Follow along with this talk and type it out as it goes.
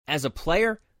As a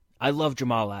player, I love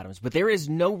Jamal Adams, but there is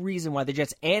no reason why the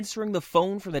Jets answering the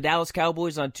phone from the Dallas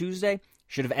Cowboys on Tuesday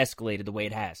should have escalated the way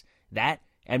it has. That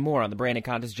and more on the Brandon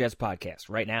Contes Jets podcast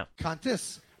right now.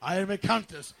 Contes, I am a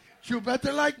Contes. You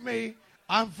better like me.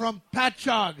 I'm from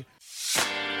Patchogue.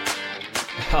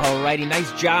 Alrighty, nice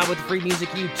job with the free music,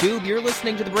 YouTube. You're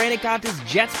listening to the Brandon Contes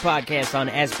Jets podcast on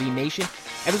SB Nation,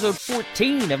 episode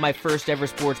 14 of my first ever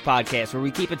sports podcast, where we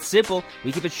keep it simple,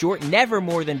 we keep it short, never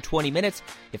more than 20 minutes.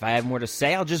 If I have more to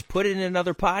say, I'll just put it in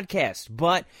another podcast.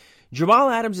 But Jamal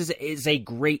Adams is a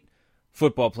great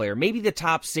football player, maybe the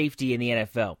top safety in the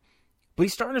NFL. But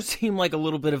he's starting to seem like a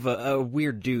little bit of a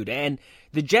weird dude. And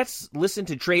the Jets listened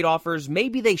to trade offers.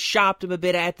 Maybe they shopped him a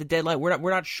bit at the deadline. We're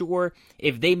not sure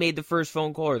if they made the first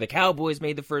phone call or the Cowboys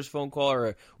made the first phone call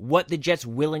or what the Jets'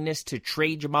 willingness to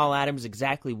trade Jamal Adams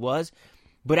exactly was.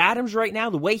 But Adams right now,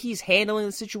 the way he's handling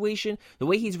the situation, the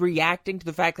way he's reacting to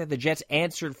the fact that the Jets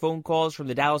answered phone calls from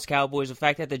the Dallas Cowboys, the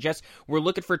fact that the Jets were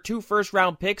looking for 2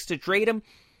 first-round picks to trade him,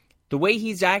 the way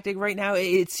he's acting right now,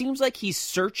 it seems like he's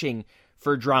searching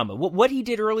for drama. What he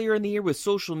did earlier in the year with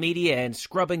social media and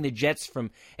scrubbing the Jets from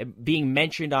being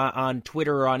mentioned on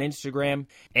Twitter or on Instagram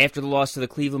after the loss to the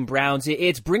Cleveland Browns,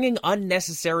 it's bringing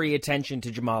unnecessary attention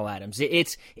to Jamal Adams.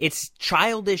 It's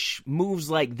childish moves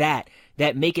like that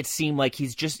make it seem like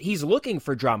he's looking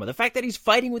for drama. The fact that he's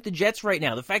fighting with the Jets right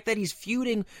now, the fact that he's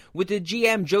feuding with the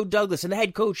GM, Joe Douglas, and the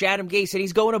head coach, Adam Gase, and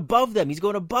he's going above them. He's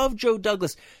going above Joe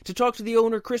Douglas to talk to the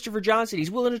owner, Christopher Johnson. He's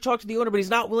willing to talk to the owner, but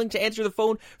he's not willing to answer the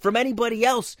phone from anybody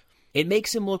else. It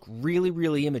makes him look really,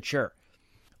 really immature.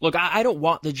 Look, I don't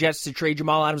want the Jets to trade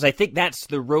Jamal Adams. I think that's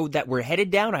the road that we're headed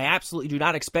down. I absolutely do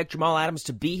not expect Jamal Adams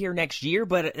to be here next year,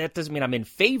 but that doesn't mean I'm in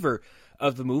favor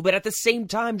of the move. But at the same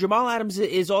time, Jamal Adams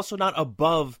is also not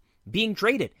above being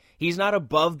traded. He's not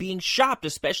above being shopped,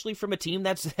 especially from a team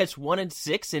that's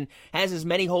 1-6 and has as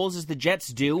many holes as the Jets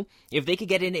do. If they could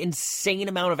get an insane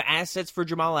amount of assets for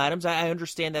Jamal Adams, I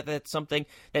understand that that's something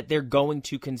that they're going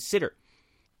to consider.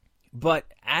 But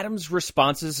Adams'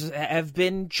 responses have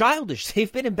been childish. They've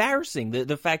been embarrassing.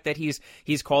 The fact that he's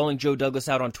calling Joe Douglas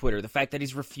out on Twitter, the fact that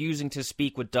he's refusing to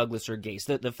speak with Douglas or Gase,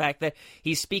 the fact that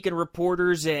he's speaking to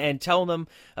reporters and telling them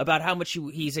about how much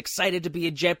he's excited to be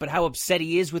a Jet, but how upset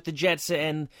he is with the Jets,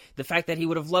 and the fact that he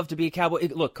would have loved to be a Cowboy.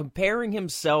 Look, comparing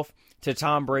himself to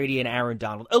Tom Brady and Aaron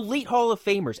Donald, elite Hall of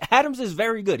Famers. Adams is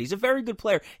very good. He's a very good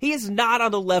player. He is not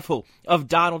on the level of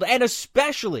Donald, and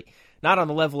especially not on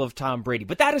the level of Tom Brady.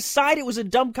 But that aside, it was a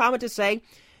dumb comment to say.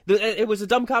 It was a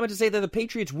dumb comment to say that the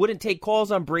Patriots wouldn't take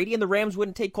calls on Brady and the Rams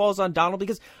wouldn't take calls on Donald,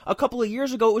 because a couple of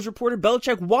years ago it was reported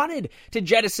Belichick wanted to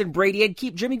jettison Brady and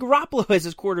keep Jimmy Garoppolo as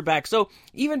his quarterback. So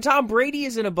even Tom Brady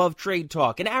isn't above trade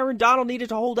talk. And Aaron Donald needed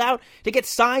to hold out to get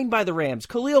signed by the Rams.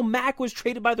 Khalil Mack was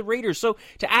traded by the Raiders. So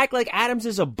to act like Adams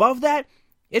is above that,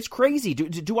 it's crazy.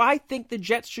 Do I think the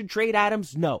Jets should trade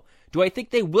Adams? No. Do I think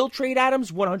they will trade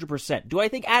Adams? 100%. Do I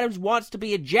think Adams wants to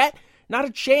be a Jet? Not a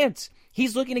chance.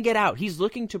 He's looking to get out. He's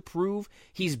looking to prove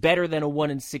he's better than a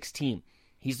 1-6 team.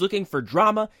 He's looking for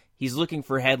drama. He's looking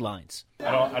for headlines.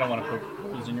 I don't want to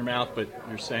put words in your mouth, but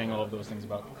you're saying all of those things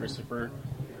about Christopher.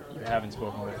 You haven't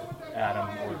spoken with Adam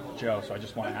or Joe, so I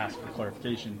just want to ask for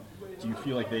clarification. Do you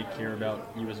feel like they care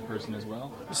about you as a person as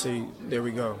well? See, there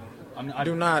we go.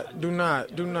 Do not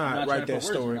write that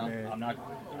story, man. I'm not.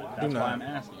 That's why I'm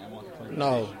asking. I want the clarification.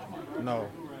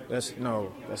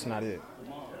 That's not it.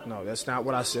 No, that's not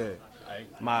what I said.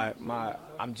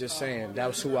 I'm just saying that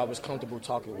was who I was comfortable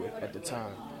talking with at the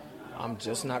time. I'm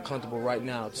just not comfortable right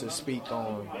now to speak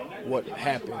on what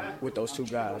happened with those two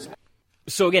guys.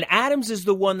 So again, Adams is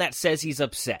the one that says he's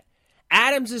upset.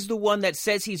 Adams is the one that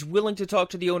says he's willing to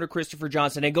talk to the owner, Christopher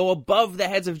Johnson, and go above the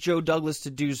heads of Joe Douglas to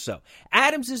do so.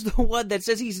 Adams is the one that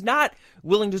says he's not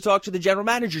willing to talk to the general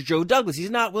manager, Joe Douglas. He's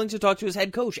not willing to talk to his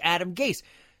head coach, Adam Gase.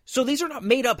 So these are not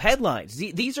made-up headlines.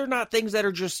 These are not things that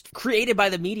are just created by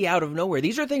the media out of nowhere.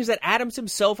 These are things that Adams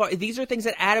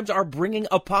are bringing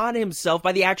upon himself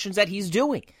by the actions that he's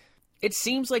doing. It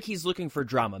seems like he's looking for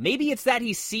drama. Maybe it's that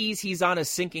he sees he's on a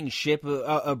sinking ship,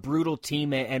 a brutal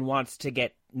team, and wants to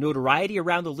get notoriety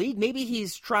around the league. Maybe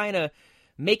he's trying to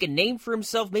make a name for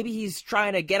himself. Maybe he's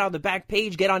trying to get on the back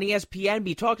page, get on ESPN,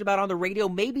 be talked about on the radio.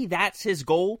 Maybe that's his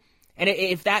goal. And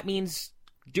if that means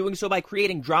doing so by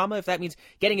creating drama, if that means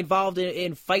getting involved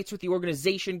in fights with the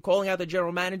organization, calling out the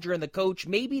general manager and the coach,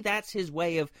 maybe that's his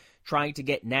way of trying to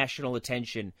get national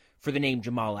attention for the name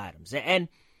Jamal Adams. And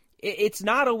it's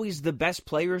not always the best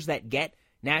players that get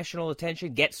national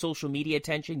attention, get social media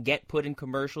attention, get put in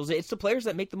commercials. It's the players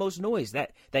that make the most noise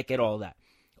that get all that.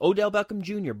 Odell Beckham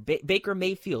Jr., Baker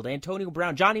Mayfield, Antonio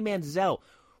Brown, Johnny Manziel.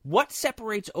 What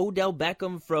separates Odell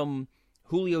Beckham from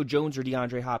Julio Jones or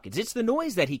DeAndre Hopkins. It's the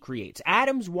noise that he creates.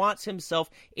 Adams wants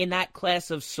himself in that class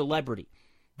of celebrity.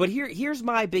 But here's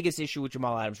my biggest issue with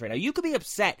Jamal Adams right now. You could be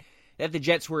upset that the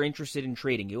Jets were interested in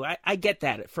trading you. I get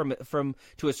that from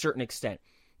to a certain extent.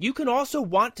 You can also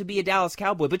want to be a Dallas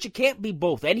Cowboy, but you can't be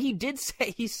both. And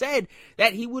he said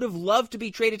that he would have loved to be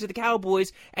traded to the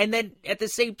Cowboys, and then at the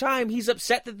same time, he's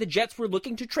upset that the Jets were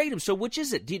looking to trade him. So which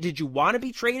is it? Did you want to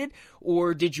be traded,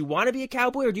 or did you want to be a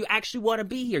Cowboy, or do you actually want to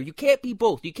be here? You can't be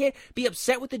both. You can't be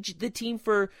upset with the team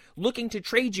for looking to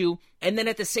trade you, and then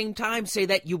at the same time say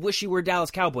that you wish you were a Dallas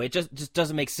Cowboy. It just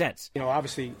doesn't make sense.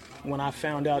 Obviously, when I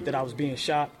found out that I was being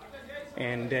shopped,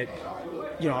 and that,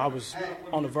 I was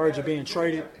on the verge of being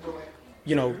traded,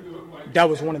 that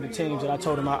was one of the teams that I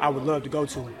told him I would love to go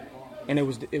to, and it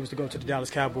was to go to the Dallas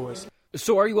Cowboys.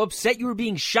 So are you upset you were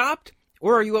being shopped,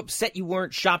 or are you upset you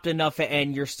weren't shopped enough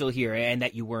and you're still here and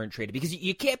that you weren't traded? Because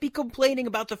you can't be complaining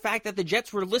about the fact that the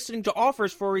Jets were listening to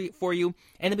offers for you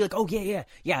and then be like, oh, yeah,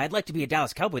 I'd like to be a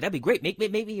Dallas Cowboy. That'd be great. Make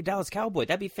me a Dallas Cowboy.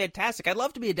 That'd be fantastic. I'd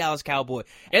love to be a Dallas Cowboy.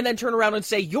 And then turn around and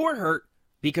say you're hurt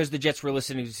because the Jets were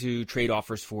listening to trade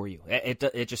offers for you.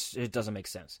 It doesn't make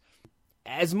sense.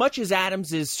 As much as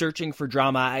Adams is searching for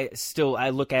drama, I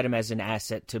look at him as an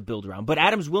asset to build around. But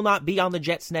Adams will not be on the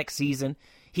Jets next season.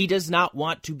 He does not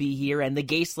want to be here, and the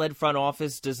Gase-led front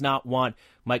office does not want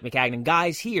Mike Maccagnan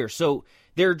guys here. So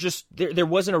there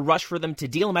wasn't a rush for them to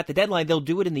deal him at the deadline. They'll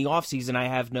do it in the offseason. I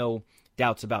have no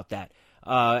doubts about that.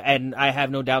 And I have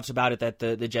no doubts about it that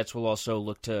the Jets will also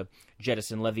look to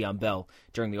jettison Le'Veon Bell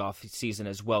during the offseason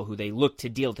as well, who they looked to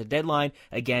deal at the deadline.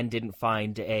 Again, didn't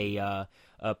find a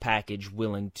package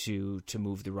willing to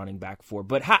move the running back for.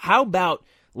 But how about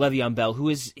Le'Veon Bell, who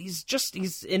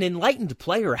he's an enlightened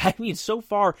player. I mean, so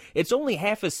far, it's only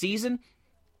half a season,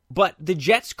 but the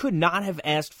Jets could not have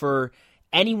asked for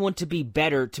anyone to be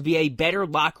a better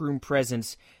locker room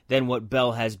presence than what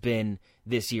Bell has been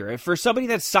this year. For somebody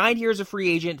that's signed here as a free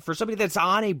agent, for somebody that's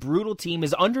on a brutal team,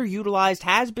 is underutilized,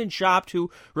 has been shopped, who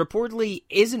reportedly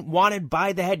isn't wanted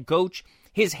by the head coach,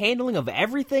 his handling of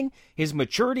everything, his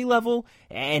maturity level,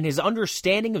 and his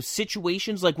understanding of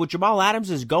situations like what Jamal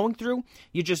Adams is going through,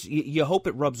 you hope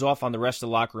it rubs off on the rest of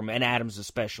the locker room, and Adams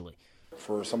especially.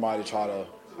 For somebody to try to,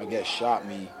 I guess, shop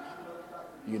me,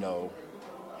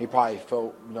 he probably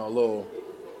felt, a little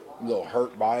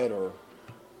hurt by it, or,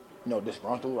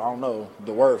 disgruntled. I don't know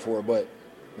the word for it, but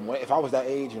if I was that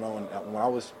age, when I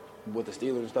was with the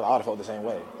Steelers and stuff, I would have felt the same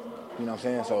way. You know what I'm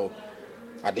saying? So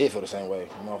I did feel the same way,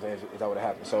 you know what I'm saying, if that would have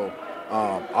happened. So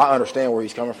I understand where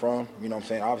he's coming from, you know what I'm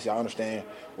saying. Obviously, I understand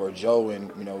where Joe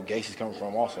and, Gase is coming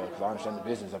from also, because I understand the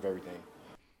business of everything.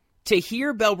 To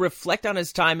hear Bell reflect on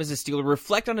his time as a Steeler,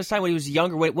 reflect on his time when he was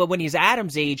younger, when he's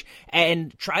Adams' age,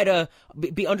 and try to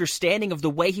be understanding of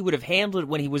the way he would have handled it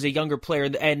when he was a younger player,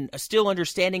 and still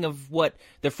understanding of what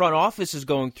the front office is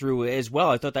going through as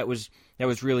well. I thought that was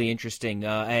really interesting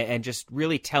and just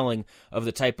really telling of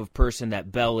the type of person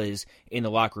that Bell is in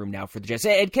the locker room now for the Jets.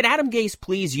 And can Adam Gase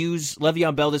please use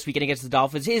Le'Veon Bell this weekend against the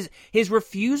Dolphins? His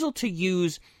refusal to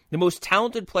use the most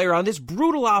talented player on this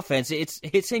brutal offense,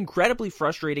 it's incredibly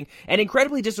frustrating and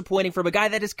incredibly disappointing from a guy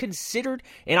that is considered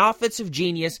an offensive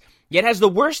genius, yet has the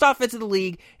worst offense in the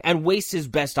league and wastes his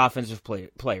best offensive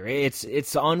player.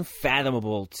 It's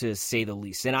unfathomable, to say the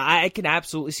least. And I can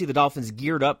absolutely see the Dolphins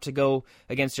geared up to go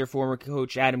against their former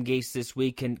coach Adam Gase this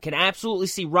week. Can absolutely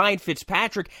see Ryan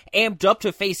Fitzpatrick amped up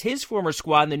to face his former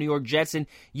squad in the New York Jets. And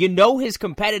his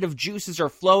competitive juices are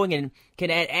flowing and can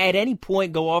at any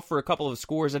point go off for a couple of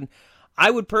scores. And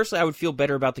I would feel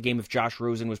better about the game if Josh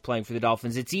Rosen was playing for the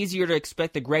Dolphins. It's easier to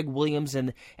expect that Greg Williams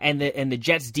and the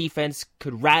Jets defense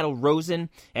could rattle Rosen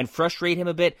and frustrate him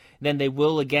a bit than they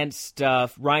will against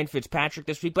Ryan Fitzpatrick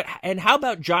this week. And how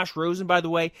about Josh Rosen, by the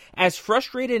way? As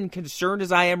frustrated and concerned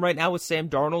as I am right now with Sam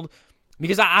Darnold,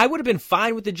 because I would have been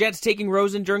fine with the Jets taking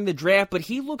Rosen during the draft, but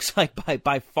he looks like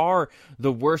by far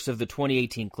the worst of the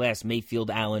 2018 class: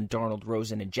 Mayfield, Allen, Darnold,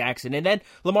 Rosen, and Jackson. And then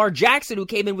Lamar Jackson, who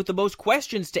came in with the most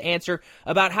questions to answer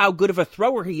about how good of a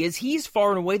thrower he is. He's far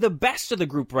and away the best of the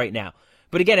group right now.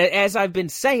 But again, as I've been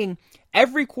saying,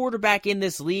 every quarterback in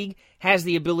this league has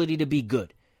the ability to be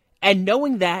good. And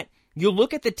knowing that, you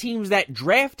look at the teams that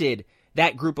drafted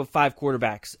that group of 5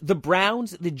 quarterbacks: the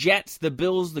Browns, the Jets, the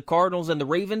Bills, the Cardinals, and the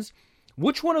Ravens.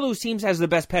 Which one of those teams has the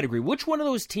best pedigree? Which one of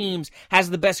those teams has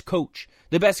the best coach,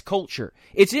 the best culture?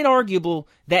 It's inarguable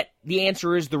that the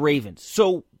answer is the Ravens.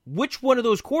 So which one of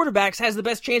those quarterbacks has the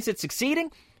best chance at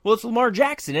succeeding? Well, it's Lamar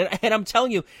Jackson. And I'm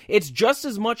telling you, it's just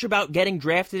as much about getting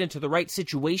drafted into the right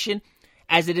situation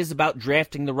as it is about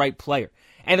drafting the right player.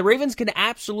 And the Ravens can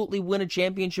absolutely win a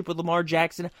championship with Lamar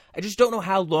Jackson. I just don't know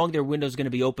how long their window is going to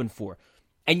be open for.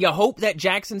 And you hope that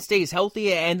Jackson stays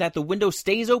healthy and that the window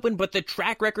stays open, but the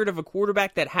track record of a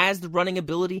quarterback that has the running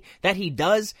ability that he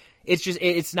does,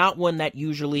 it's not one that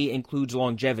usually includes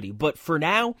longevity. But for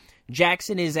now,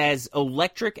 Jackson is as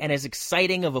electric and as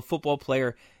exciting of a football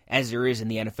player as there is in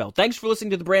the NFL. Thanks for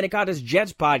listening to the Brandon Contes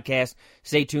Jets podcast.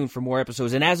 Stay tuned for more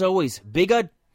episodes. And as always, be good.